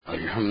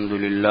الحمد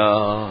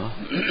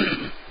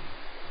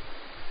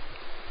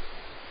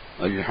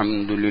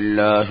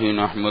لله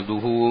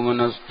نحمده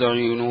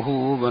ونستعينه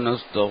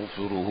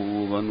ونستغفره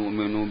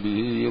ونؤمن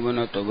به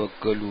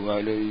ونتوكل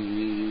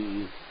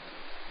عليه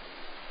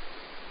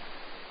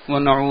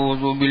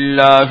ونعوذ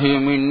بالله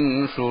من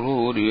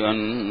شرور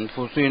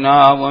أنفسنا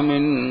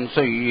ومن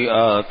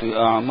سيئات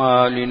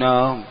أعمالنا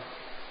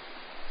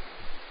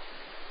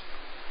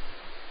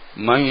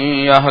من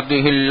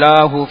يهده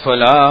الله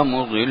فلا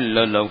مضل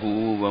له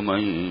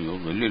ومن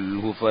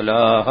يضلله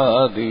فلا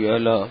هادي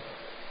له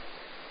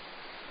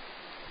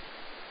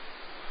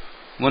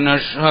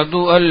ونشهد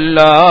أن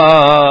لا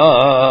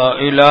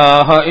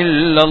إله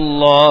إلا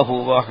الله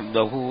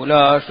وحده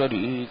لا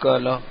شريك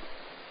له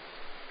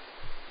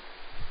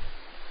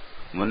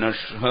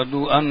ونشهد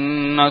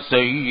أن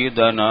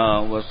سيدنا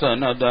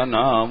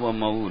وسندنا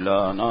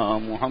ومولانا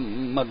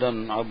محمدا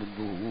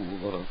عبده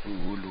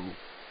ورسوله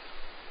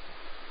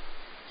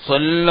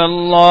صلى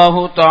الله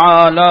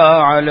تعالى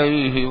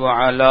عليه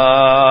وعلى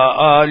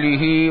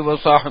آله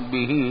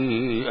وصحبه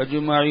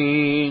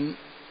أجمعين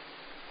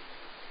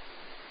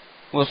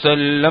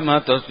وسلم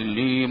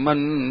تسليما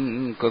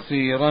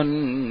كثيرا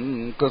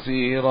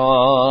كثيرا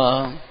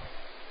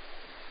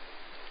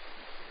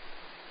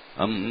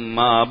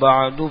أما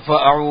بعد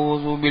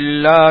فأعوذ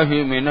بالله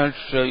من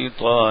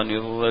الشيطان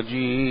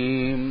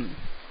الرجيم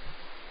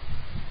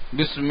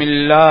بسم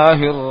الله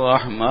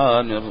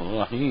الرحمن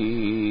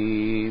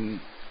الرحيم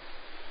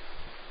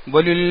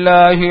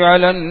ولله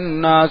على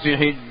الناس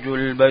حج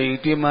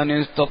البيت من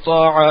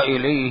استطاع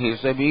إليه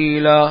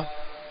سبيلا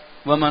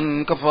ومن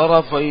كفر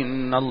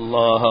فإن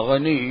الله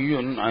غني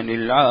عن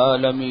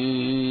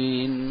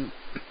العالمين.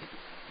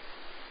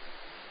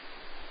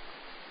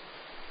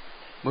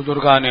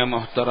 بزرگان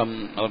محترم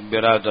اور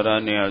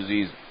برادران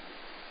عزیز،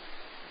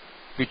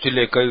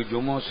 پچھلے کئی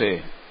جمعوں سے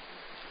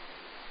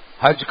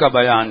حج کا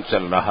بیان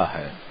چل رہا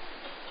ہے،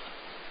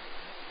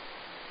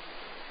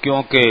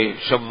 کیونکہ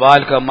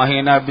شوال کا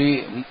مہینہ بھی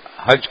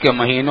حج کے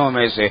مہینوں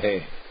میں سے ہے.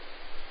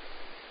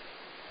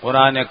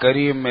 قرآن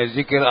کریم میں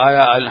ذکر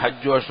آیا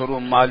الحج اشہر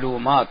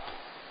معلومات،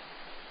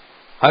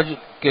 حج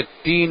کے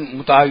 3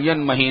 متعین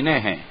مہینے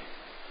ہیں.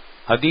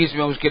 حدیث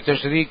میں اس کی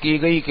تشریح کی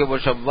گئی کہ وہ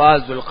شوال،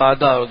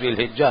 ذوالقعدہ اور ذی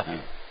الحجہ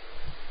ہیں.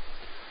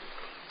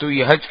 تو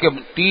یہ حج کے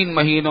 3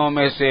 مہینوں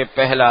میں سے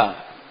پہلا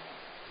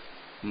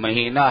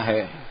مہینہ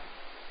ہے.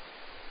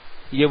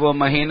 یہ وہ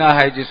مہینہ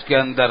ہے جس کے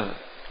اندر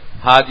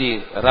حاجی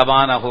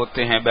روانہ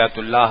ہوتے ہیں بیت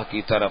اللہ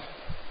کی طرف،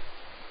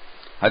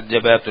 حج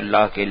بیت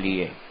اللہ کے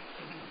لیے.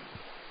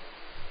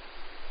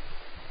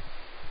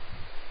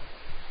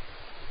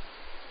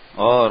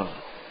 اور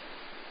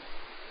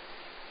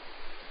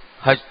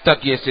حج تک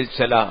یہ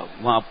سلسلہ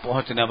وہاں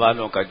پہنچنے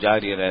والوں کا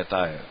جاری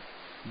رہتا ہے.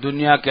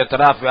 دنیا کے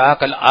اطراف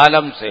عقل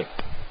عالم سے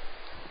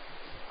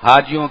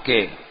حاجیوں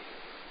کے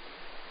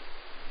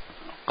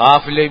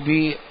قافلے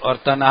بھی اور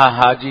تنہا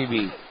حاجی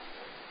بھی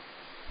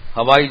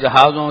ہوائی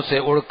جہازوں سے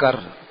اڑ کر،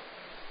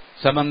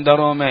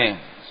 سمندروں میں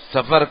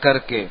سفر کر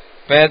کے،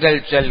 پیدل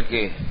چل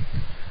کے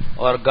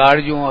اور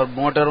گاڑیوں اور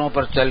موٹروں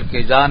پر چل کے،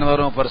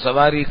 جانوروں پر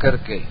سواری کر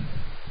کے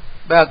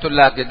بیت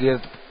اللہ کے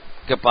گرد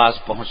کے پاس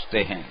پہنچتے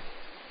ہیں.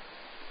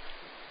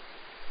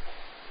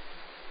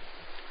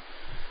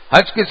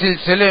 حج کے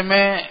سلسلے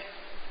میں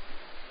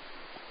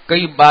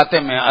کئی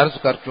باتیں میں عرض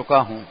کر چکا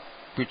ہوں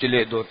پچھلے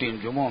 2-3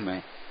 جمعوں میں.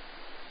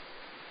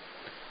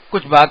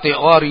 کچھ باتیں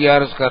اور یہ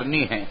عرض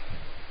کرنی ہیں.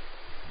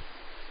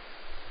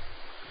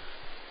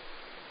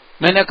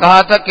 میں نے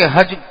کہا تھا کہ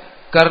حج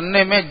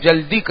کرنے میں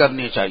جلدی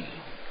کرنی چاہیے.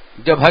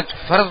 جب حج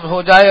فرض ہو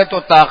جائے تو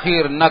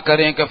تاخیر نہ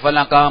کریں کہ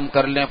فلاں کام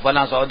کر لیں،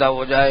 فلاں سودا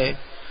ہو جائے،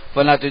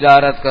 فلاں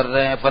تجارت کر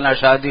رہے ہیں، فلاں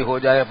شادی ہو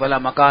جائے،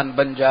 فلاں مکان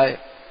بن جائے.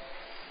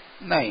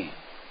 نہیں،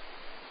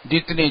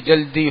 جتنی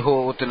جلدی ہو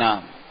اتنا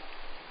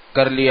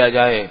کر لیا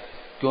جائے،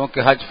 کیونکہ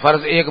حج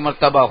فرض ایک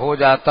مرتبہ ہو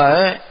جاتا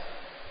ہے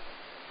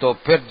تو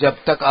پھر جب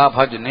تک آپ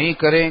حج نہیں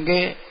کریں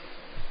گے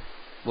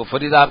وہ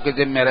فریضہ آپ کے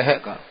ذمہ رہے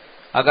گا.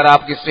 اگر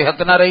آپ کی صحت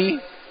نہ رہی،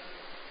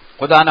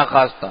 خدا نہ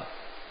خواستہ،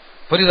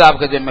 فریضہ آپ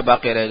کے ذمہ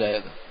باقی رہ جائے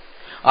گا.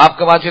 آپ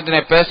کے پاس اتنے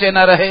پیسے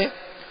نہ رہے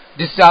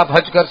جس سے آپ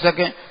حج کر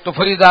سکیں تو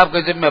فریضہ آپ کے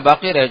ذمہ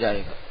باقی رہ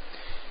جائے گا.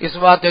 اس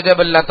بات جب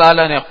اللہ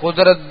تعالیٰ نے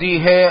قدرت دی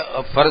ہے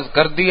اور فرض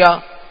کر دیا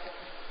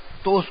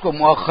تو اس کو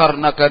مؤخر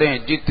نہ کریں،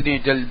 جتنی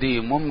جلدی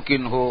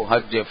ممکن ہو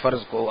حج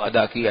فرض کو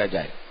ادا کیا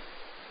جائے.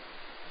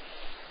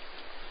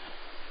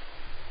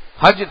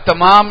 حج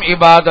تمام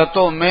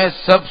عبادتوں میں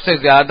سب سے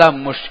زیادہ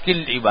مشکل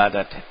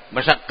عبادت ہے،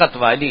 مشقت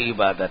والی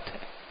عبادت ہے.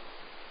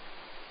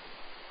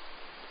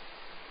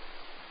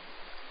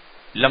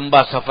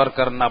 لمبا سفر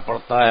کرنا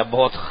پڑتا ہے،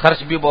 بہت خرچ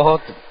بھی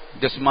بہت،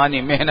 جسمانی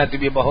محنت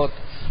بھی بہت،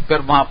 پھر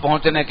وہاں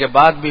پہنچنے کے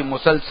بعد بھی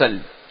مسلسل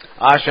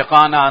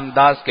عاشقانہ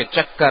انداز کے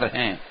چکر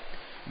ہیں.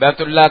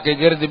 بیت اللہ کے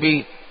گرد بھی،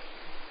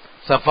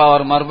 صفا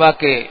اور مروہ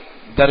کے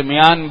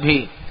درمیان بھی،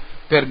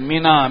 پھر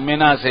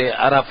مینا سے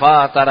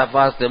عرفات،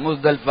 عرفات سے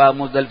مزدلفہ،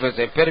 مزدلفے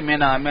سے پھر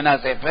مینا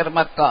سے پھر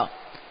مکہ.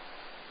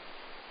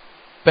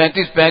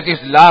 35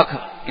 لاکھ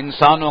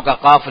انسانوں کا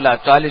قافلہ،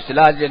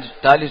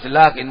 40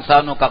 لاکھ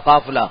انسانوں کا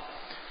قافلہ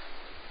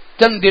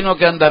چند دنوں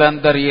کے اندر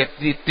اندر یہ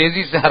اتنی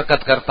تیزی سے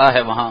حرکت کرتا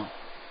ہے، وہاں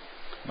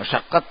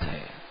مشقت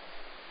ہے،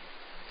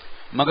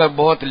 مگر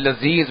بہت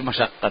لذیذ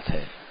مشقت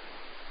ہے،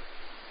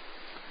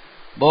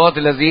 بہت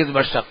لذیذ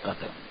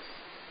مشقت ہے۔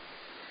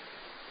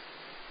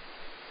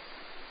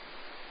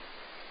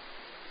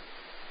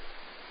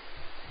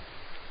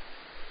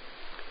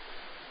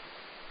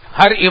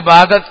 ہر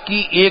عبادت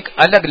کی ایک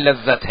الگ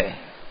لذت ہے۔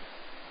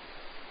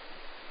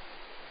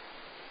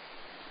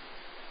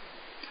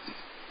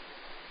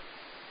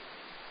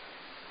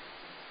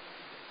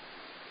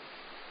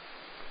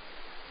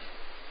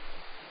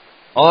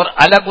 اور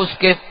الگ اس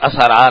کے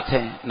اثرات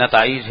ہیں،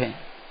 نتائج ہیں۔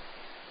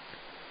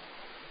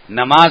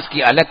 نماز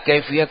کی الگ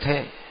کیفیت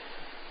ہے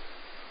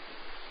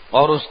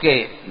اور اس کے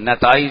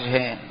نتائج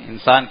ہیں،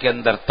 انسان کے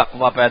اندر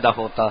تقوی پیدا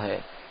ہوتا ہے،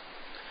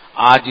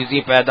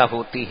 عاجزی پیدا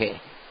ہوتی ہے،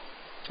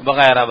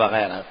 وغیرہ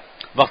وغیرہ،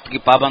 وقت کی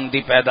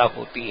پابندی پیدا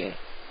ہوتی ہے،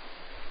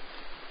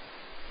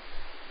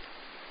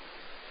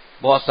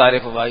 بہت سارے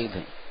فوائد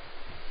ہیں۔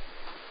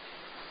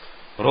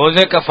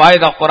 روزے کا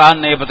فائدہ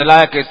قرآن نے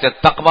بتلایا کہ اس سے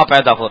تقوی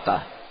پیدا ہوتا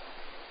ہے،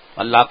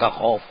 اللہ کا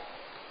خوف،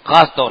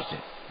 خاص طور سے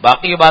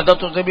باقی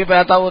عبادتوں سے بھی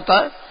پیدا ہوتا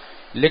ہے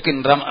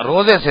لیکن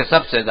روزے سے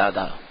سب سے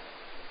زیادہ۔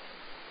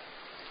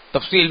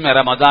 تفصیل میں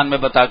رمضان میں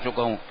بتا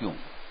چکا ہوں کیوں۔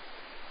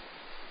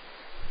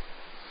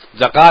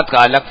 زکوٰۃ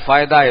کا الگ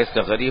فائدہ ہے، اس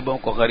سے غریبوں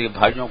کو، غریب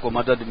بھائیوں کو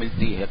مدد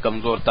ملتی ہے،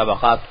 کمزور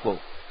طبقات کو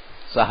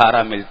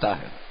سہارا ملتا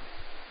ہے۔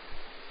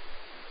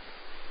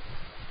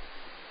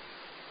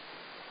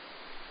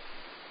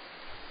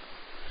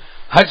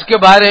 حج کے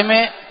بارے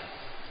میں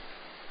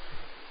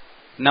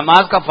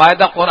نماز کا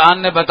فائدہ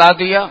قرآن نے بتا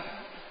دیا،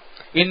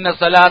 ان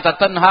الصلاۃ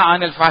تنہی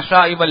عن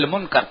الفحشاء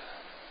والمنکر،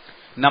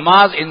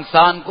 نماز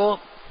انسان کو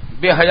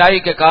بے حیائی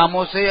کے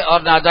کاموں سے اور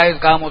ناجائز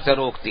کاموں سے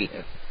روکتی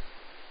ہے۔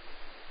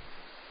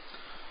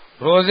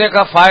 روزے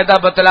کا فائدہ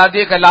بتلا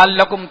دیا کہ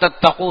لعلکم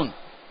تتقون،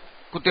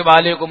 کتب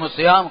علیکم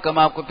الصیام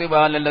کما کتب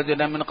علی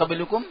الذین من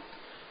قبلکم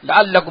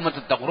لعلکم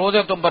تتقون،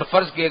 روزے تم پر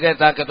فرض کیے گئے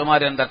تاکہ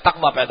تمہارے اندر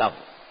تقوی پیدا ہو۔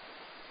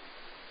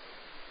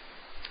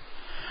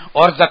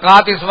 اور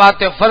زکوٰۃ اس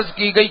واسطے فرض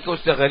کی گئی کہ اس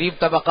سے غریب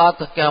طبقات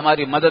کی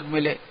ہماری مدد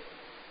ملے۔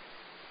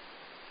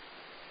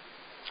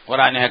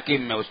 قرآن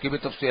حکیم میں اس کی بھی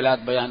تفصیلات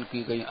بیان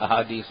کی گئی،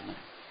 احادیث میں۔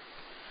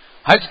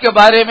 حج کے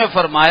بارے میں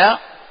فرمایا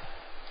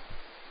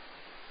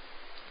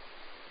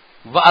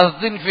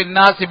وَأَذِّنْ فِي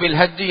النَّاسِ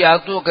بِالْحَجِّ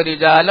يَأْتُوكَ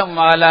رِجَالًا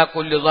وَعَلَىٰ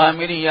كُلِّ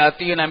ضَامِرٍ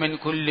يَأْتِينَ مِنْ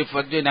كُلِّ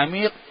فَجٍّ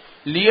عَمِيقٍ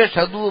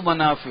لِيَشْهَدُوا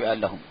مَنَافِعَ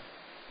لَهُمْ۔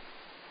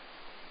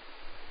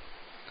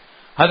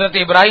 حضرت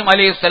ابراہیم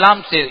علیہ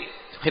السلام سے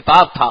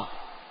خطاب تھا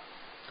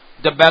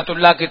جب بیت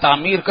اللہ کی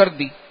تعمیر کر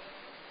دی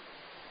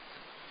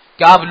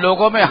کہ آپ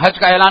لوگوں میں حج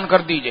کا اعلان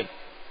کر دیجئے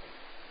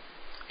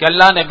کہ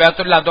اللہ نے بیت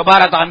اللہ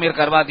دوبارہ تعمیر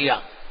کروا دیا،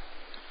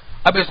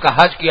 اب اس کا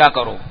حج کیا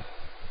کرو۔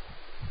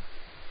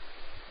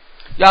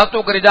 یا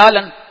تو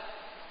رجالن،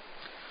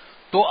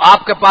 تو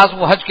آپ کے پاس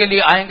وہ حج کے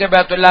لیے آئیں گے،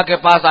 بیت اللہ کے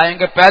پاس آئیں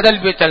گے، پیدل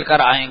بھی چل کر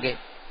آئیں گے۔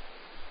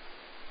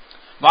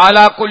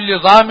 وعلی کل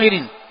ضامر،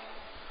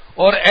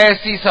 اور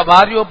ایسی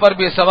سواریوں پر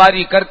بھی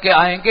سواری کر کے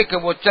آئیں گے کہ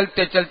وہ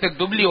چلتے چلتے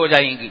دبلی ہو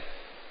جائیں گی،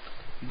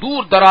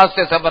 دور دراز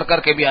سے سفر کر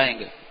کے بھی آئیں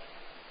گے۔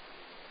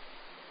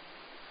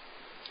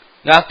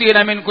 یاتین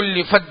من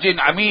کل فج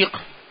عمیق،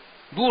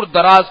 دور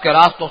دراز کے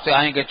راستوں سے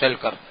آئیں گے، چل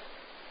کر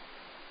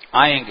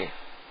آئیں گے۔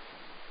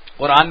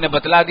 قرآن نے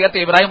بتلا دیا تھا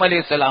ابراہیم علیہ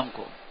السلام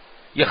کو،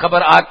 یہ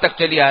خبر آج تک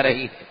چلی آ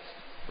رہی ہے،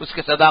 اس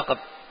کی صداقت۔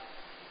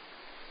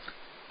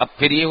 اب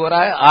پھر یہ ہو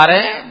رہا ہے، آ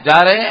رہے ہیں، جا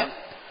رہے ہیں،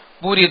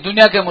 پوری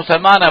دنیا کے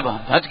مسلمان اب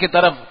حج کی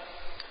طرف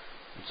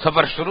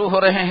سفر شروع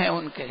ہو رہے ہیں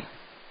ان کے۔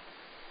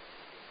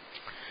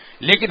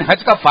 لیکن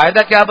حج کا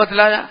فائدہ کیا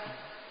بتلایا؟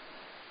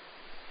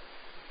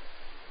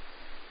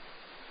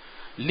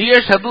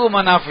 لیشہدوا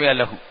منافع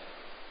لہم،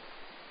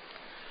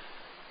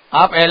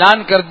 آپ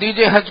اعلان کر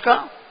دیجئے حج کا،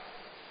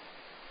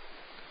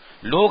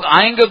 لوگ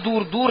آئیں گے،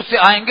 دور دور سے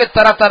آئیں گے،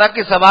 طرح طرح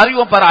کی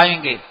سواریوں پر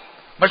آئیں گے،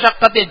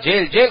 مشقتیں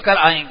جھیل جھیل کر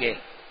آئیں گے۔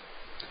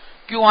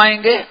 کیوں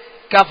آئیں گے؟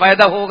 کیا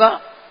فائدہ ہوگا؟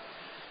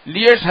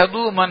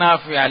 لیشہدوا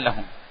منافع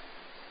لہم،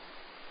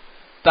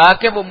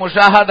 تاکہ وہ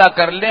مشاہدہ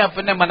کر لیں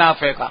اپنے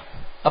منافع کا،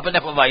 اپنے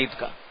فوائد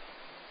کا۔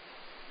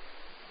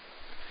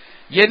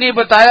 یہ نہیں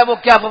بتایا وہ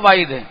کیا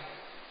فوائد ہیں،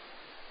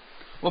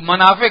 وہ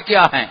منافع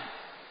کیا ہیں۔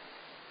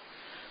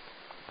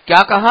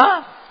 کیا کہا؟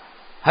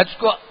 حج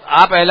کو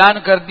آپ اعلان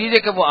کر دیجئے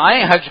کہ وہ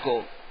آئیں حج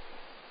کو،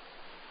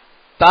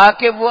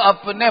 تاکہ وہ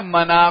اپنے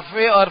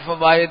منافع اور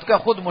فوائد کا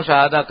خود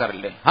مشاہدہ کر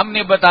لیں۔ ہم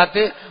نہیں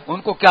بتاتے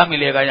ان کو کیا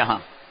ملے گا، یہاں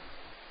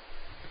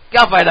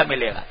کیا فائدہ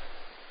ملے گا،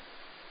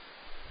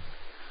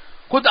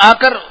 خود آ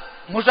کر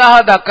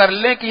مشاہدہ کر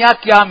لیں کہ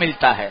یہاں کیا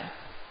ملتا ہے۔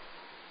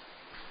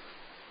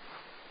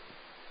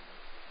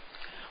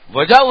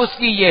 وجہ اس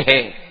کی یہ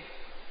ہے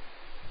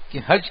کہ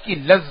حج کی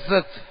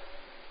لذت،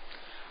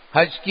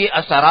 حج کے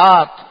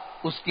اثرات،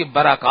 اس کی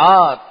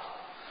برکات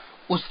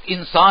اس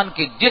انسان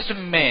کے جسم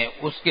میں،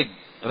 اس کے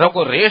رگ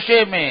و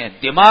ریشے میں،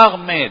 دماغ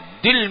میں،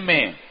 دل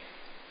میں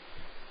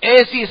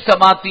ایسی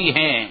سماتی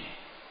ہیں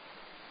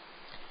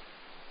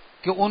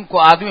کہ ان کو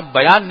آدمی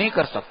بیان نہیں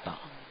کر سکتا،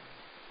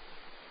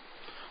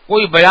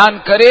 کوئی بیان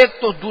کرے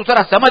تو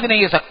دوسرا سمجھ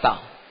نہیں سکتا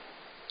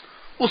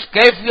اس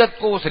کیفیت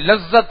کو، اس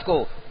لذت کو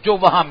جو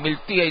وہاں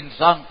ملتی ہے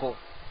انسان کو۔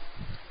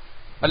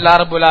 اللہ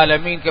رب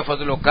العالمین کے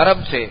فضل و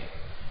کرم سے،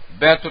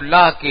 بیت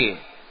اللہ کی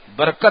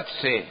برکت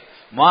سے،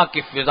 وہاں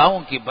کی فضاؤں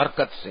کی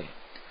برکت سے،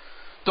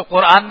 تو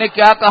قرآن نے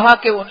کیا کہا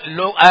کہ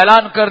لوگ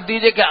اعلان کر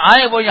دیجئے کہ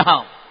آئیں وہ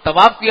یہاں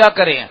طواف کیا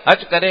کریں،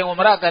 حج کریں،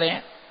 عمرہ کریں،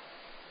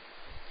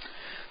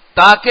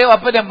 تاکہ وہ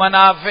اپنے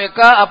منافع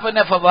کا،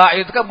 اپنے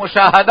فوائد کا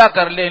مشاہدہ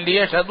کر لیں۔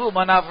 لیشہدوا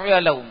منافع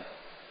لہم،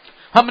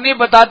 ہم نہیں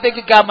بتاتے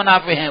کہ کیا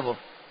منافع ہیں وہ،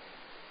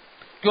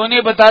 کیوں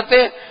نہیں بتاتے؟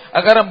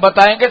 اگر ہم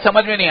بتائیں گے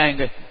سمجھ میں نہیں آئیں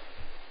گے۔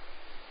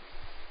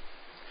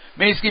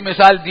 میں اس کی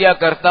مثال دیا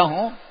کرتا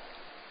ہوں،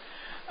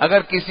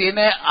 اگر کسی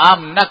نے آم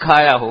نہ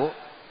کھایا ہو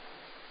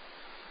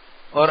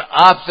اور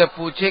آپ سے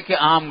پوچھے کہ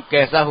آم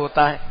کیسا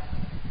ہوتا ہے،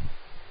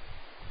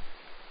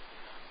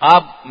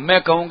 میں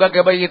کہوں گا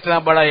کہ بھائی اتنا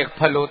بڑا ایک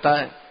پھل ہوتا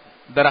ہے،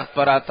 درخت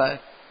پر آتا ہے۔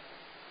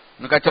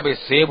 میں کہا اچھا بھائی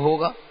سیب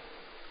ہوگا؟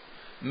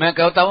 میں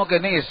کہتا ہوں کہ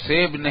نہیں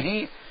سیب نہیں،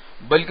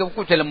 بلکہ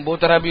کچھ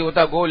لمبوترا بھی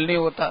ہوتا، گول نہیں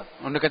ہوتا۔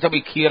 انہوں نے کہا اچھا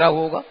بھائی کھیرا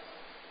ہوگا؟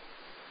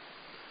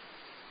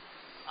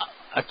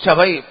 اچھا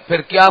بھائی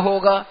پھر کیا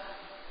ہوگا؟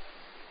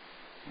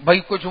 بھائی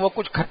کچھ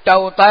کھٹا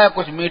ہوتا ہے،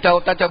 کچھ میٹھا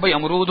ہوتا ہے، اچھا بھائی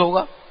امرود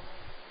ہوگا؟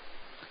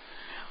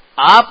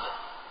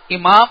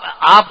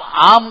 آپ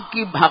آم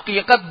کی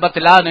حقیقت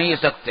بتلا نہیں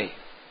سکتے،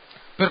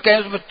 پھر کہیں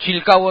اس میں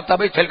چھلکا ہوتا،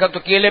 بھائی چھلکا تو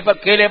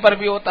کیلے پر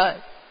بھی ہوتا ہے،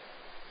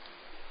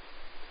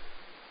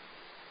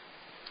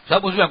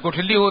 سب اس میں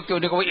گٹھلی ہوتی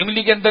ہے، وہ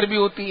املی کے اندر بھی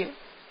ہوتی ہے۔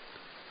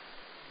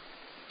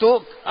 تو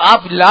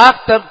آپ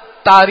لاکھ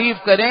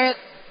تعریف کریں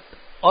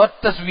اور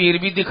تصویر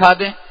بھی دکھا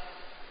دیں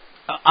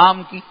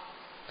آم کی،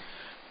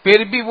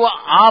 پھر بھی وہ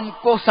آم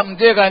کو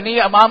سمجھے گا نہیں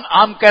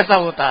آم کیسا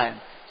ہوتا ہے۔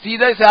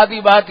 سیدھا سادی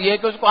بات یہ ہے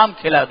کہ اس کو آم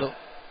کھلا دو،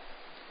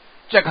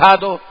 چکھا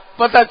دو،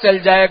 پتہ چل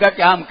جائے گا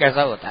کہ آم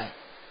کیسا ہوتا ہے۔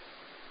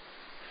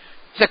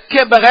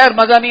 چکھے بغیر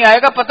مزہ نہیں آئے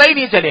گا، پتہ ہی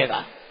نہیں چلے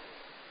گا۔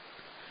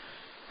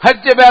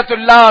 حج بیت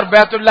اللہ اور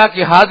بیت اللہ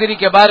کی حاضری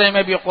کے بارے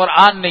میں بھی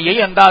قرآن نے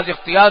یہی انداز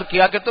اختیار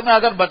کیا کہ تمہیں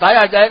اگر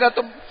بتایا جائے گا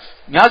تم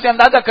یہاں سے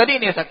اندازہ کر ہی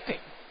نہیں سکتے،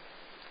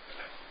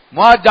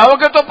 وہاں جاؤ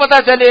گے تو پتہ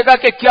چلے گا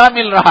کہ کیا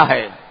مل رہا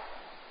ہے،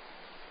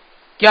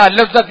 کیا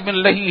لذت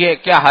مل رہی ہے،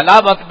 کیا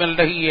حلاوت مل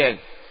رہی ہے،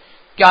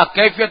 کیا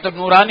کیفیت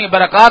نورانی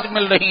برکات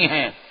مل رہی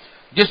ہیں،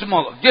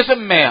 جسم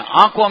میں،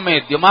 آنکھوں میں،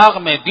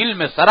 دماغ میں، دل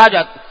میں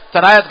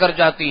سرایت کر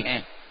جاتی ہیں۔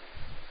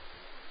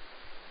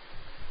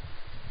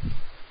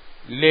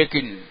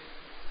 لیکن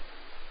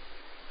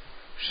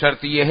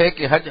شرط یہ ہے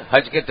کہ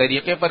حج کے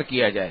طریقے پر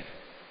کیا جائے،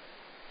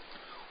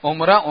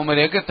 عمرہ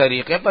عمرے کے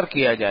طریقے پر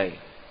کیا جائے،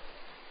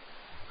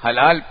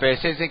 حلال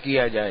پیسے سے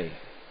کیا جائے،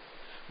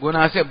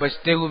 گناہ سے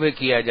بچتے ہوئے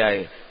کیا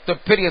جائے، تو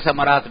پھر یہ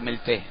ثمرات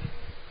ملتے ہیں۔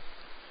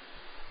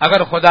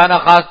 اگر خدا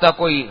نخواستہ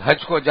کوئی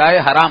حج کو جائے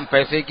حرام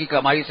پیسے کی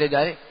کمائی سے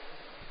جائے،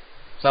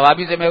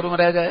 ثوابی سے محروم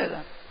رہ جائے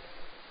گا۔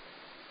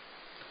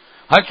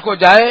 حج کو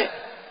جائے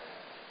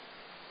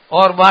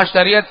اور وہاں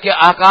شریعت کے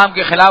احکام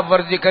کی خلاف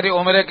ورزی کرے،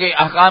 عمرے کے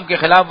احکام کی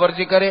خلاف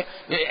ورزی کرے،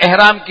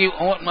 احرام کی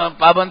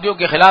پابندیوں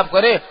کے خلاف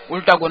کرے،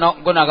 الٹا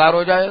گناہگار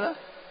ہو جائے گا۔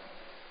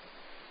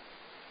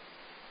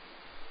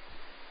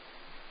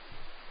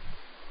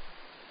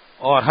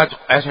 اور حج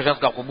ایسے شخص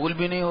کا قبول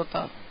بھی نہیں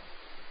ہوتا۔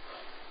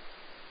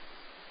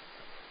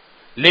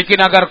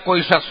 لیکن اگر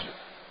کوئی شخص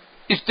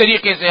اس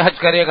طریقے سے حج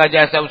کرے گا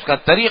جیسا اس کا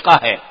طریقہ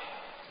ہے،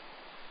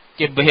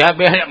 کہ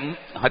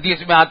حدیث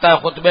میں آتا ہے،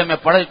 خطبے میں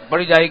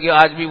پڑھی جائے گی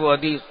آج بھی وہ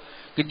حدیث،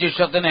 کہ جس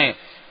شخص نے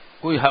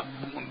کوئی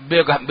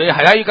بے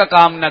حیائی کا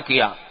کام نہ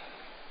کیا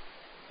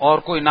اور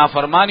کوئی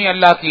نافرمانی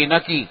اللہ کی نہ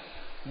کی،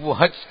 وہ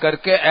حج کر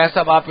کے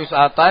ایسا واپس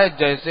آتا ہے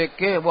جیسے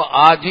کہ وہ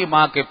آج ہی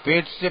ماں کے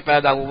پیٹ سے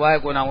پیدا ہوا ہے،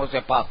 گناہوں سے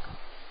پاک۔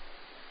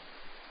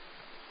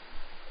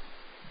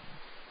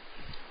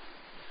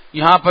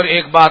 یہاں پر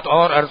ایک بات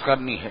اور عرض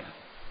کرنی ہے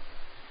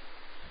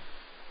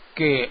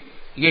کہ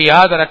یہ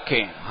یاد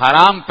رکھیں،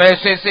 حرام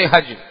پیسے سے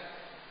حج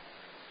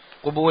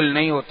قبول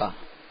نہیں ہوتا۔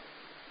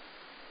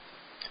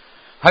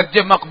 حج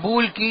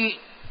مقبول کی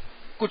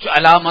کچھ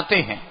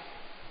علامتیں ہیں۔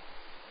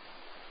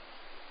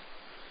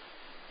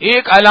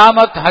 ایک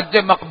علامت حج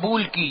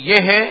مقبول کی یہ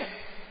ہے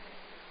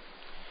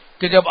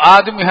کہ جب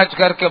آدمی حج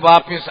کر کے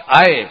واپس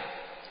آئے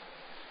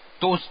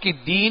تو اس کی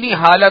دینی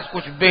حالت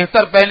کچھ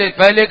بہتر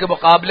پہلے کے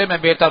مقابلے میں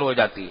بہتر ہو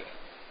جاتی ہے۔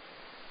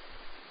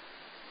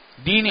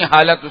 دینی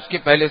حالت اس کی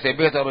پہلے سے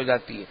بہتر ہو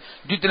جاتی ہے۔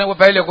 جتنے وہ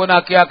پہلے گناہ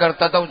کیا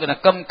کرتا تھا اتنا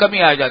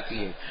کمی آ جاتی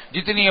ہے،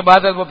 جتنی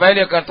عبادت وہ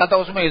پہلے کرتا تھا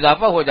اس میں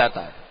اضافہ ہو جاتا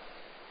ہے،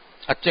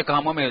 اچھے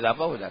کاموں میں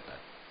اضافہ ہو جاتا ہے۔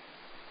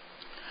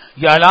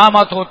 یہ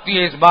علامت ہوتی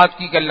ہے اس بات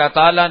کی کہ اللہ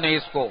تعالیٰ نے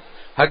اس کو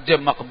حج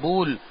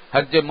مقبول،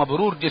 حج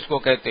مبرور جس کو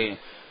کہتے ہیں،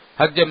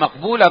 حج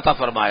مقبول عطا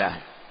فرمایا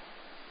ہے۔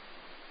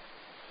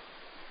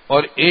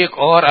 اور ایک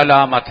اور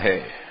علامت ہے،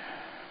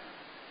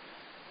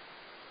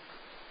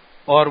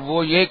 اور وہ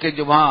یہ کہ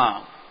جو وہاں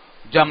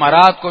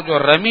جمرات کو جو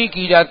رمی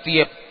کی جاتی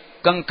ہے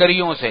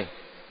کنکریوں سے،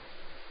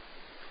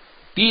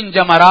 3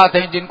 جمرات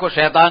ہیں جن کو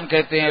شیطان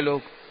کہتے ہیں لوگ،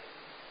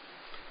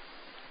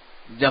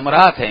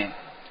 جمرات ہیں،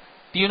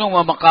 تینوں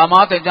وہ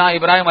مقامات ہیں جہاں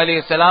ابراہیم علیہ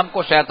السلام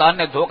کو شیطان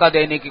نے دھوکہ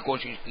دینے کی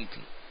کوشش کی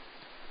تھی۔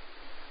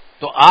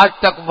 تو آج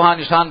تک وہاں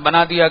نشان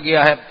بنا دیا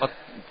گیا ہے،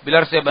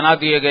 پلر سے بنا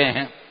دیے گئے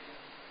ہیں،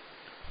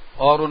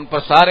 اور ان پر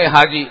سارے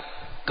حاجی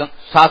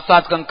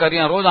 7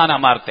 کنکریاں روزانہ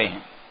مارتے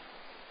ہیں۔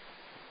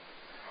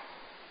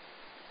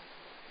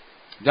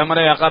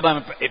 جمرہ عقبہ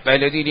میں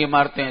پہلے دن ہی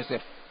مارتے ہیں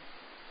صرف۔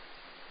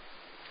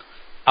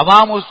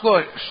 عوام اس کو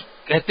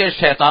کہتے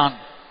شیطان،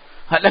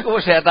 حالانکہ وہ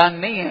شیطان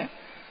نہیں ہے،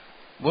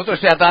 وہ تو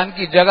شیطان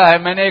کی جگہ ہے۔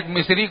 میں نے ایک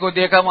مصری کو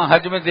دیکھا وہاں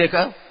حج میں،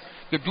 دیکھا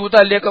کہ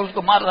جوتا لے کر اس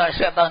کو مار رہا ہے،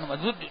 شیطان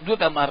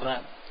جوتا مار رہا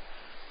ہے۔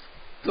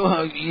 تو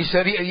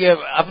یہ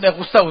اپنے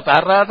غصہ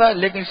اتار رہا تھا،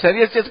 لیکن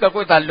شریعت سے اس کا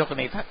کوئی تعلق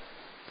نہیں تھا۔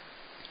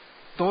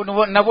 تو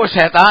نہ وہ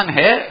شیطان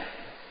ہے،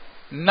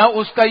 نہ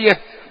اس کا یہ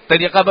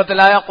طریقہ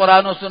بتلایا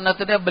قرآن و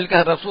سنت نے، بلکہ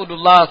رسول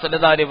اللہ صلی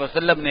اللہ علیہ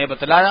وسلم نے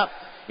بتلایا۔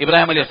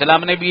 ابراہیم علیہ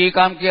السلام نے بھی یہی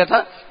کام کیا تھا،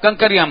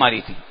 کنکریاں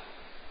ماری تھی۔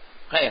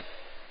 خیر،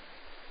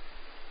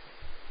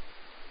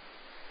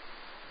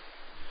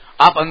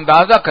 آپ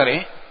اندازہ کریں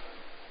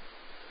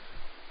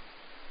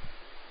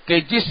کہ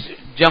جس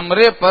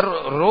جمرے پر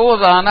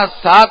روزانہ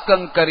 7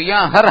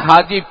 کنکریاں ہر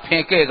حاجی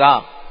پھینکے گا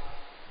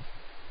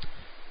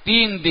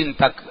 3 دن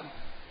تک،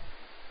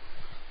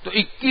 تو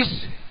 21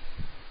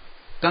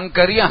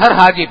 کنکریاں ہر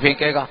حاجی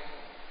پھینکے گا،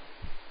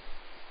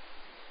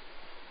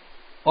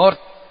 اور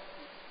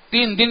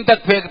 3 دن تک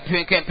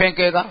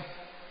پھینکے گا۔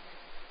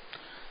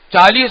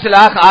 40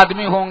 لاکھ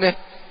آدمی ہوں گے۔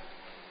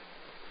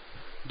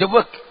 جب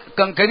وہ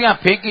کنکریاں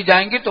پھینکی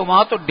جائیں گی تو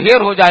وہاں تو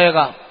ڈھیر ہو جائے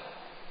گا،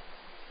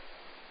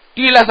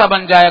 ٹیلا سا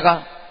بن جائے گا۔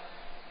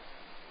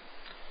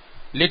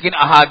 لیکن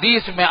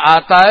احادیث میں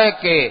آتا ہے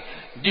کہ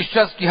جس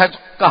شخص کی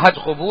حج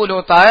قبول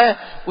ہوتا ہے،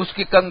 اس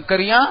کی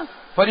کنکریاں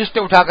فرشتے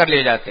اٹھا کر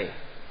لے جاتے،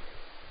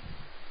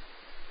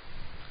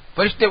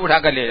 فرشتے اٹھا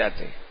کر لے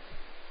جاتے۔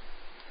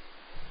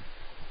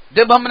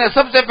 جب ہم نے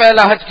سب سے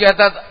پہلا حج کیا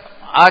تھا،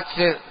 آج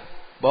سے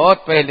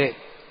بہت پہلے،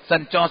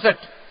 سن 64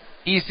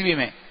 عیسوی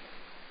میں،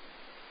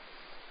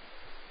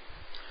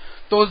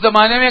 تو اس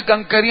زمانے میں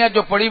کنکریاں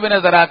جو پڑی ہوئی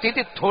نظر آتی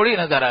تھی، تھوڑی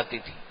نظر آتی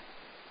تھی۔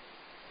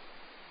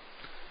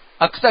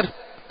 اکثر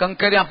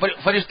کنکریاں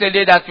فرشتے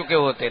لے جا چکے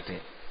ہوتے تھے،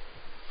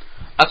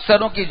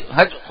 اکثروں کی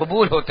حج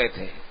قبول ہوتے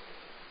تھے،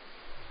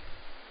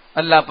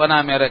 اللہ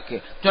پناہ میں رکھے۔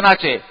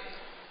 چنانچہ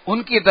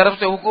ان کی طرف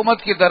سے،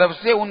 حکومت کی طرف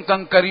سے، ان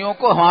کنکریوں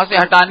کو وہاں سے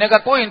ہٹانے کا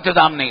کوئی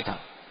انتظام نہیں تھا،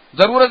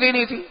 ضرورت ہی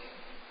نہیں تھی،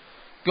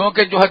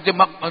 کیونکہ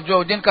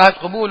جن کا حج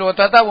قبول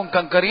ہوتا تھا ان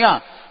کنکریاں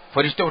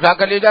فرشتے اٹھا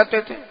کر لے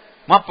جاتے تھے،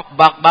 وہاں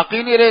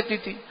باقی نہیں رہتی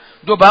تھی۔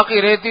 جو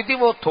باقی رہتی تھی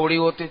وہ تھوڑی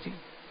ہوتی تھی،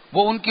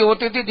 وہ ان کی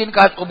ہوتی تھی جن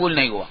کا حج قبول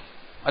نہیں ہوا،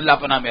 اللہ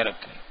پناہ میں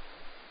رکھے۔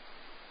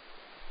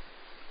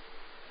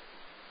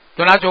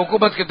 چنانچہ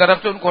حکومت کی طرف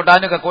سے ان کو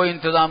ہٹانے کا کوئی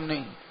انتظام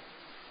نہیں،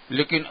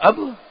 لیکن اب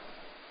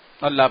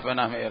اللہ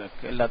پناہ میں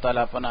رکھے، اللہ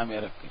تعالیٰ پناہ میں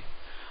رکھے،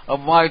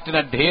 اب وہاں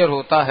اتنا ڈھیر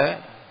ہوتا ہے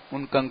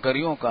ان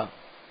کنکریوں کا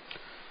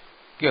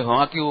کہ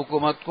وہاں کی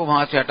حکومت کو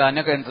وہاں سے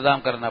ہٹانے کا انتظام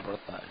کرنا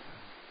پڑتا ہے۔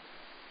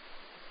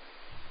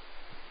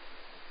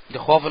 یہ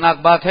خوفناک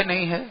بات ہے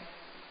نہیں ہے؟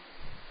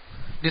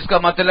 جس کا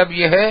مطلب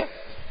یہ ہے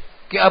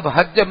کہ اب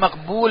حج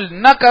مقبول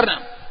نہ کرنا،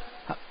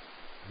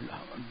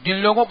 جن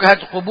لوگوں کے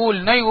حج قبول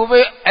نہیں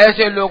ہوئے،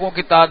 ایسے لوگوں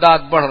کی تعداد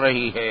بڑھ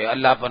رہی ہے،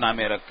 اللہ پناہ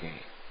میں رکھے۔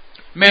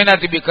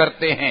 محنت بھی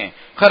کرتے ہیں،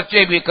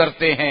 خرچے بھی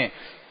کرتے ہیں،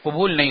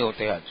 قبول نہیں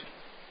ہوتے حج۔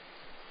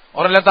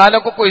 اور اللہ تعالیٰ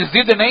کو کوئی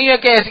ضد نہیں ہے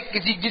کہ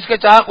کسی جس کے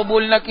چاہ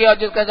قبول نہ کیا،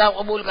 جس کا چاہ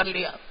قبول کر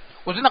لیا۔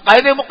 اس نے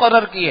قاعدے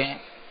مقرر کیے ہیں،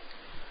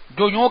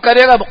 جو یوں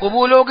کرے گا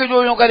قبول ہوگی،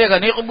 جو یوں کرے گا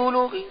نہیں قبول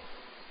ہوگی۔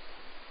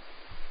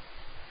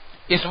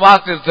 اس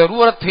واسطے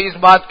ضرورت تھی اس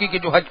بات کی کہ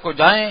جو حج کو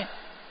جائیں،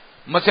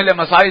 مسئلے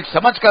مسائل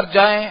سمجھ کر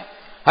جائیں۔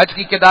 حج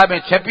کی کتابیں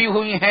چھپی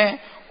ہوئی ہیں،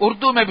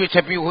 اردو میں بھی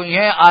چھپی ہوئی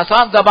ہیں،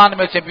 آسان زبان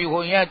میں چھپی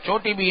ہوئی ہیں،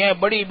 چھوٹی بھی ہیں،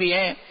 بڑی بھی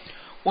ہیں۔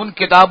 ان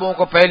کتابوں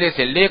کو پہلے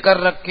سے لے کر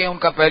رکھیں، ان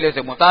کا پہلے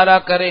سے مطالعہ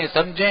کریں،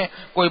 سمجھیں۔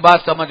 کوئی بات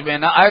سمجھ میں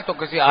نہ آئے تو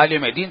کسی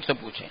عالم دین سے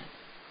پوچھیں۔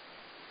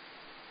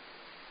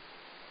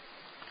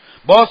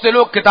 بہت سے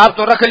لوگ کتاب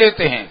تو رکھ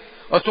لیتے ہیں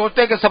اور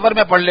سوچتے ہیں کہ سفر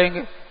میں پڑھ لیں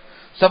گے۔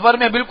 سفر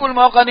میں بالکل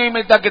موقع نہیں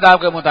ملتا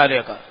کتاب کے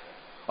مطالعے کا،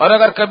 اور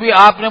اگر کبھی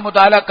آپ نے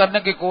مطالعہ کرنے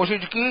کی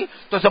کوشش کی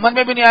تو سمجھ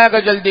میں بھی نہیں آئے گا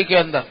جلدی کے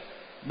اندر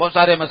بہت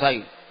سارے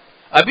مسائل۔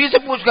 ابھی سے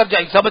پوچھ کر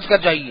جائیے، سمجھ کر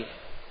جائیے،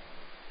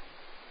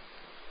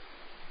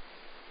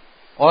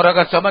 اور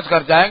اگر سمجھ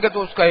کر جائیں گے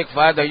تو اس کا ایک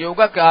فائدہ یہ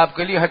ہوگا کہ آپ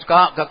کے لیے حج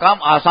کا کام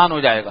آسان ہو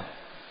جائے گا۔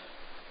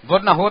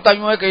 ورنہ ہوتا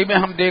یوں ہے کہ میں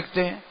ہم دیکھتے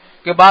ہیں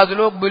کہ بعض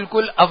لوگ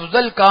بالکل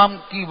افضل کام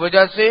کی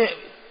وجہ سے،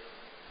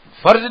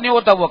 فرض نہیں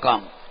ہوتا وہ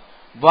کام،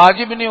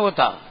 واجب نہیں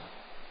ہوتا،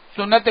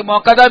 سنت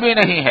موقدہ بھی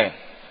نہیں ہے،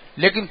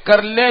 لیکن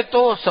کر لیں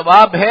تو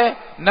ثواب ہے،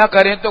 نہ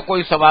کریں تو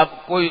کوئی ثواب،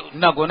 کوئی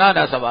نہ گناہ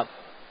نہ ثواب۔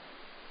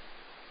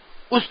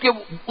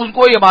 ان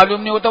کو یہ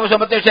معلوم نہیں ہوتا، وہ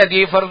سمجھتے شاید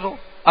یہ فرض ہو،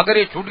 اگر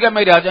یہ چھوٹ گیا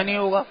میری حج نہیں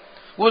ہوگا،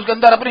 وہ اس کے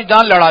اندر اپنی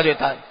جان لڑا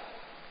دیتا ہے،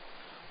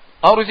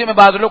 اور اسی میں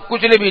بعض لوگ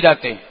کچلے بھی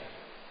جاتے ہیں،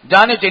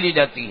 جانیں چلی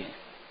جاتی ہیں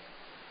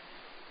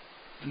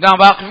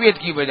ناواقفیت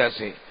کی وجہ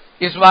سے۔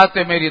 اس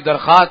واسطے میری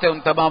درخواست ہے ان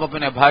تمام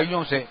اپنے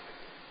بھائیوں سے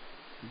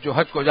جو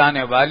حج کو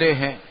جانے والے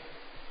ہیں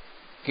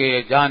کہ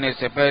جانے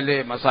سے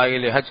پہلے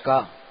مسائل حج کا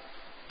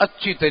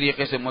اچھی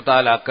طریقے سے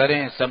مطالعہ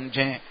کریں،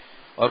 سمجھیں،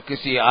 اور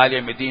کسی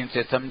عالم دین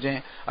سے سمجھیں۔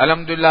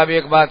 الحمدللہ اب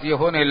ایک بات یہ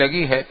ہونے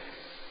لگی ہے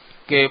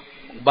کے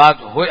بعد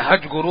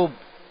حج گروپ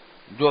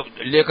جو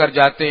لے کر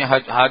جاتے ہیں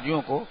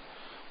حاجیوں کو،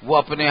 وہ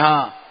اپنے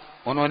ہاں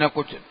انہوں نے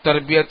کچھ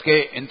تربیت کے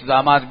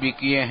انتظامات بھی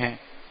کیے ہیں،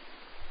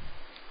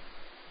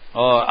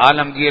 اور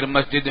عالمگیر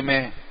مسجد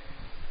میں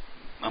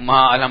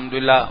وہاں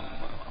الحمدللہ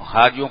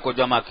حاجیوں کو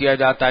جمع کیا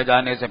جاتا ہے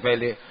جانے سے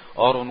پہلے،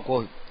 اور ان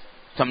کو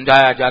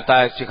سمجھایا جاتا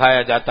ہے،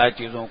 سکھایا جاتا ہے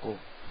چیزوں کو.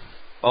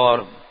 اور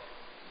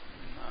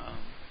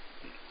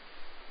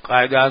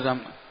قائد اعظم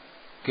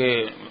کے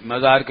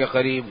مزار کے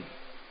قریب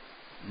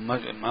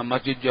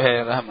مسجد جو ہے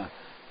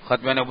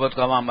ختم نبوت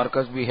کا وہاں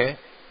مرکز بھی ہے،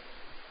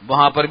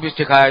 وہاں پر بھی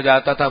سکھایا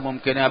جاتا تھا،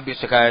 ممکن ہے اب بھی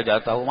سکھایا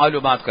جاتا ہو.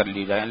 معلومات کر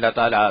لی جائے، اللہ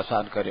تعالیٰ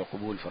آسان کرے،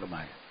 قبول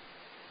فرمائے.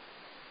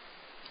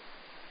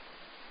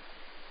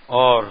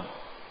 اور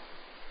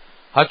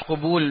حج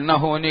قبول نہ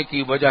ہونے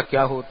کی وجہ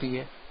کیا ہوتی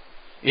ہے؟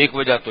 ایک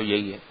وجہ تو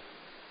یہی ہے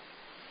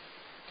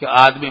کہ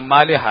آدمی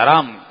مال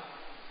حرام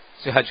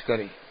سے حج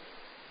کرے.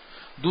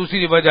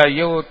 دوسری وجہ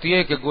یہ ہوتی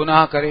ہے کہ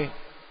گناہ کرے،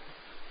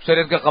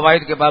 شریعت کے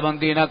قواعد کی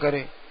پابندی نہ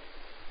کرے.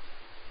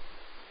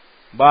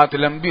 بات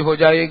لمبی ہو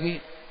جائے گی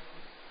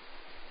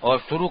اور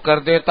شروع کر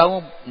دیتا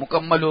ہوں،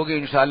 مکمل ہوگی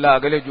انشاءاللہ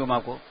اگلے جمعہ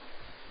کو.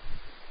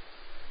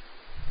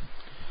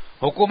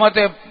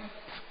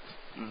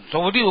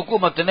 سعودی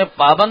حکومت نے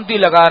پابندی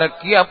لگا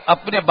رکھی ہے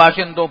اپنے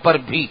باشندوں پر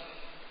بھی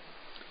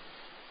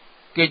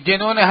کہ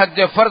جنہوں نے حج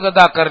فرض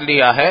ادا کر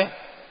لیا ہے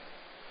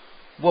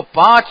وہ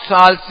 5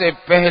 سال سے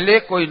پہلے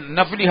کوئی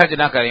نفلی حج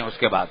نہ کریں. اس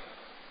کے بعد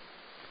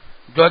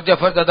جو حج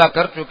فرض ادا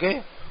کر چکے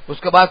اس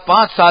کے بعد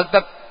 5 سال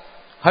تک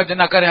حج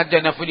نہ کریں، حج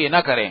نفلی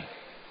نہ کریں،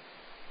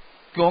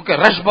 کیونکہ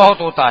رش بہت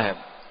ہوتا ہے.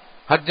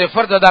 حج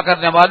فرض ادا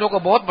کرنے والوں کو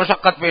بہت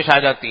مشقت پیش آ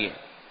جاتی ہے.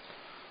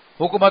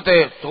 حکومت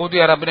سعودی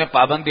عرب نے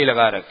پابندی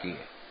لگا رکھی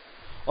ہے،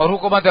 اور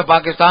حکومت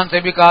پاکستان سے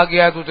بھی کہا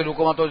گیا ہے، دوسری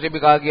حکومتوں سے بھی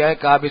کہا گیا ہے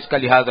کہ آپ اس کا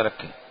لحاظ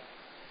رکھیں.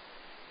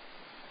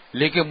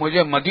 لیکن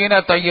مجھے مدینہ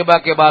طیبہ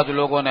کے بعد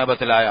لوگوں نے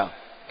بتلایا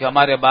کہ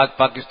ہمارے بعض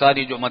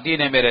پاکستانی جو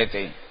مدینے میں رہتے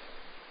ہیں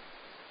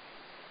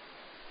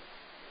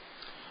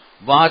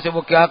وہاں سے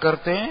وہ کیا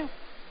کرتے ہیں،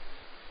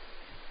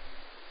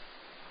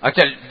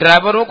 اچھا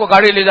ڈرائیوروں کو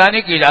گاڑی لے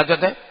جانے کی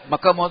اجازت ہے،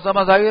 مکہ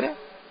معظمہ ظاہر ہے،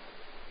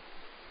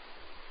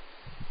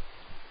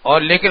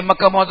 اور لیکن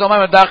مکہ معظمہ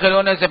میں داخل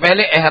ہونے سے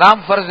پہلے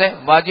احرام فرض ہے،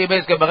 واجب ہے،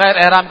 اس کے بغیر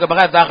احرام کے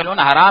بغیر داخل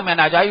ہونا حرام ہے،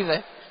 ناجائز ہے.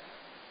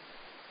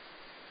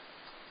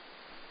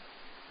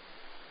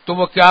 تو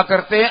وہ کیا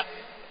کرتے ہیں،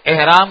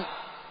 احرام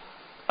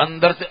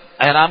اندر سے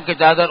احرام کی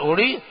چادر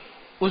اوڑی،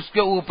 اس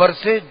کے اوپر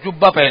سے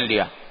جبہ پہن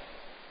لیا.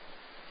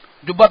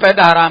 جبہ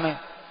پہننا حرام ہے،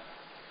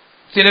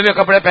 سلے ہوئے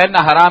کپڑے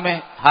پہننا حرام ہے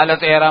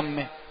حالت احرام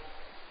میں.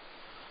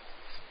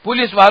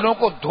 پولیس والوں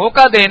کو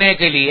دھوکہ دینے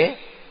کے لیے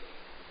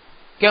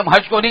کہ ہم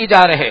حج کو نہیں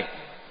جا رہے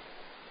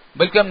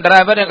بلکہ ہم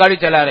ڈرائیور نے گاڑی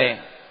چلا رہے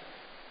ہیں،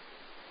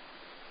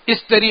 اس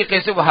طریقے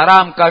سے وہ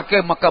حرام کر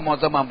کے مکہ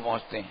معظمہ میں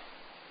پہنچتے ہیں.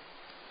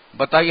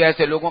 بتائیے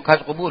ایسے لوگوں کا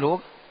حج قبول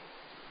ہوگا؟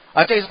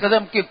 اچھا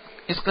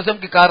اس قسم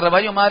کی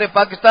کارروائی ہمارے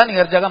پاکستانی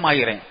ہر جگہ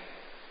ماہر ہیں.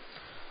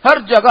 ہر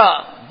جگہ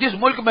جس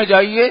ملک میں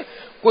جائیے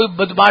کوئی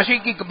بدماشی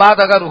کی بات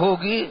اگر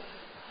ہوگی،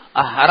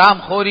 حرام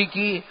خوری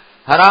کی،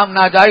 حرام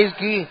ناجائز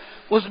کی،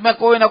 اس میں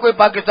کوئی نہ کوئی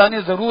پاکستانی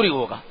ضروری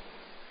ہوگا.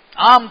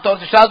 عام طور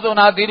سے شاذ و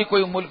نادر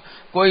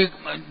کوئی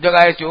جگہ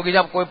ایسی ہوگی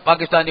جب کوئی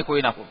پاکستانی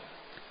کوئی نہ ہو.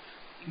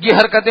 یہ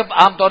حرکتیں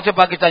عام طور سے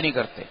پاکستانی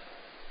کرتے،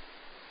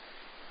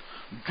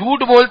 جھوٹ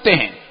بولتے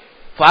ہیں،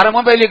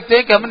 فارموں پہ لکھتے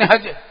ہیں کہ ہم نے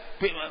حج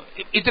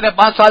اتنے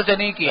 5 سال سے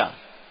نہیں کیا،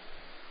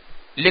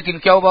 لیکن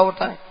کیا ہوا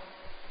ہوتا ہے،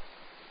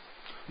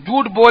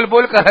 جھوٹ بول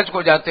بول کر حج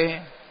کو جاتے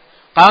ہیں،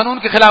 قانون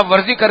کی خلاف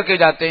ورزی کر کے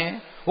جاتے ہیں،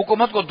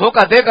 حکومت کو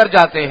دھوکہ دے کر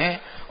جاتے ہیں،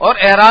 اور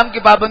احرام کی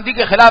پابندی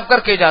کے خلاف کر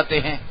کے جاتے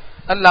ہیں.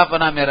 اللہ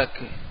پناہ میں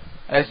رکھے.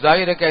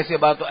 ظاہر ہے کہ ایسی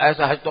بات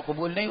ایسا حج تو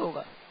قبول نہیں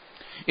ہوگا.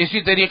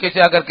 اسی طریقے سے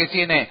اگر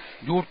کسی نے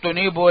جھوٹ تو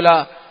نہیں بولا،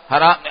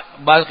 حرام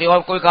باقی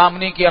اور کوئی کام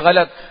نہیں کیا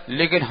غلط،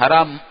 لیکن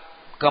حرام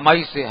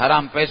کمائی سے،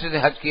 حرام پیسے سے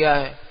حج کیا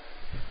ہے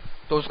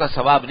تو اس کا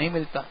ثواب نہیں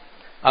ملتا.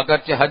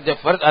 اگرچہ حج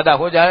فرض ادا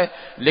ہو جائے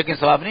لیکن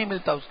ثواب نہیں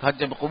ملتا، اس کا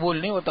حج قبول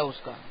نہیں ہوتا اس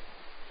کا.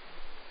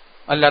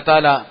 اللہ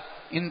تعالیٰ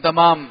ان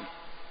تمام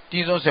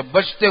چیزوں سے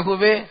بچتے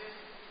ہوئے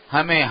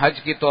ہمیں حج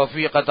کی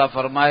توفیق عطا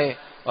فرمائے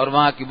اور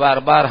وہاں کی بار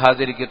بار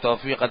حاضری کی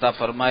توفیق عطا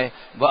فرمائے.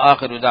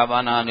 وآخر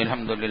دعوانا ان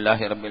الحمدللہ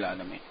رب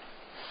العالمین.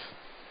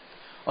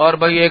 اور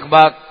بھائی ایک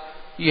بات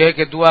یہ ہے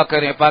کہ دعا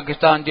کریں،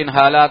 پاکستان جن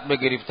حالات میں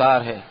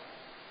گرفتار ہے،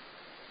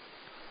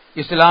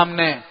 اسلام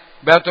نے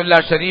بیت اللہ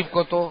شریف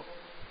کو تو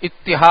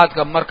اتحاد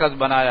کا مرکز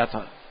بنایا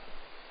تھا.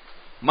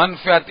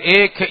 منفعت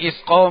ایک ہے اس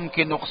قوم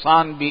کی،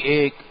 نقصان بھی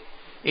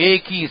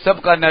ایک ہی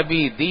سب کا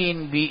نبی،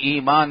 دین بھی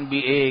ایمان بھی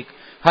ایک،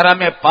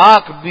 حرم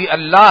پاک بھی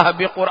اللہ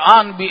بھی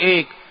قرآن بھی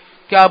ایک،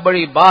 کیا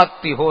بڑی بات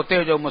تھی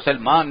ہوتے جو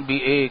مسلمان بھی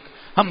ایک.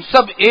 ہم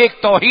سب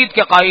ایک توحید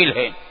کے قائل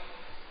ہیں.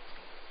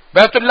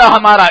 بیت اللہ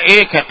ہمارا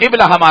ایک ہے،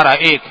 قبلہ ہمارا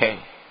ایک ہے،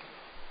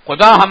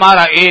 خدا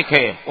ہمارا ایک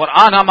ہے،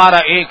 قرآن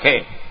ہمارا ایک ہے،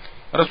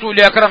 رسول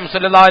اکرم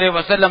صلی اللہ علیہ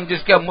وسلم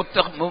جس کے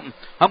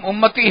ہم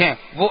امتی ہیں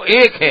وہ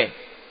ایک ہے،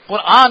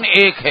 قرآن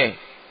ایک ہے،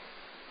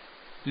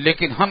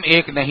 لیکن ہم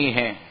ایک نہیں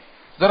ہیں.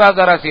 ذرا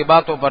ذرا سی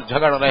باتوں پر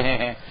جھگڑ رہے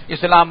ہیں.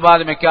 اسلام آباد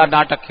میں کیا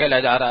ناٹک کھیلا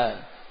جا رہا ہے.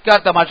 کیا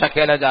تماشا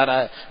کھیلا جا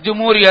رہا ہے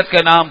جمہوریت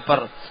کے نام پر،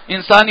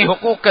 انسانی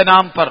حقوق کے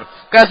نام پر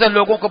کیسے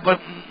لوگوں کو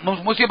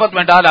مصیبت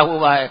میں ڈالا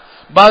ہوا ہے.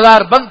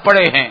 بازار بند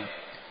پڑے ہیں،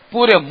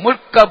 پورے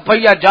ملک کا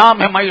پہیا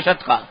جام ہے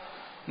معیشت کا،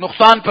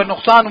 نقصان پہ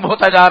نقصان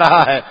ہوتا جا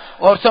رہا ہے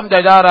اور سمجھا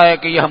جا رہا ہے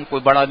کہ یہ ہم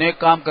کوئی بڑا نیک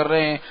کام کر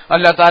رہے ہیں.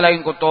 اللہ تعالیٰ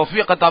ان کو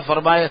توفیق عطا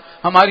فرمائے.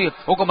 ہماری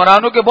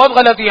حکمرانوں کی بہت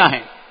غلطیاں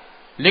ہیں،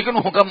 لیکن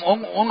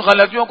ان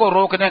غلطیوں کو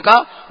روکنے کا،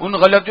 ان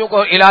غلطیوں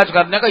کو علاج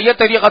کرنے کا یہ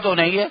طریقہ تو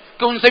نہیں ہے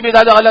کہ ان سے بھی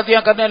زیادہ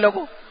غلطیاں کرنے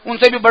لگو، ان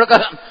سے بھی بڑھ کر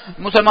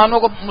مسلمانوں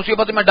کو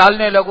مصیبت میں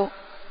ڈالنے لگو.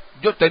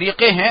 جو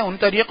طریقے ہیں ان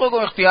طریقوں کو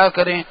اختیار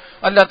کریں.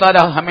 اللہ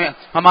تعالی ہمیں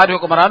ہمارے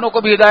حکمرانوں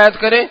کو بھی ہدایت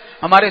کرے،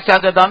 ہمارے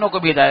سیاستدانوں کو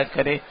بھی ہدایت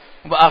کرے.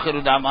 وآخر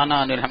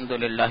دعوانا الحمد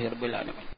للہ رب العالمین.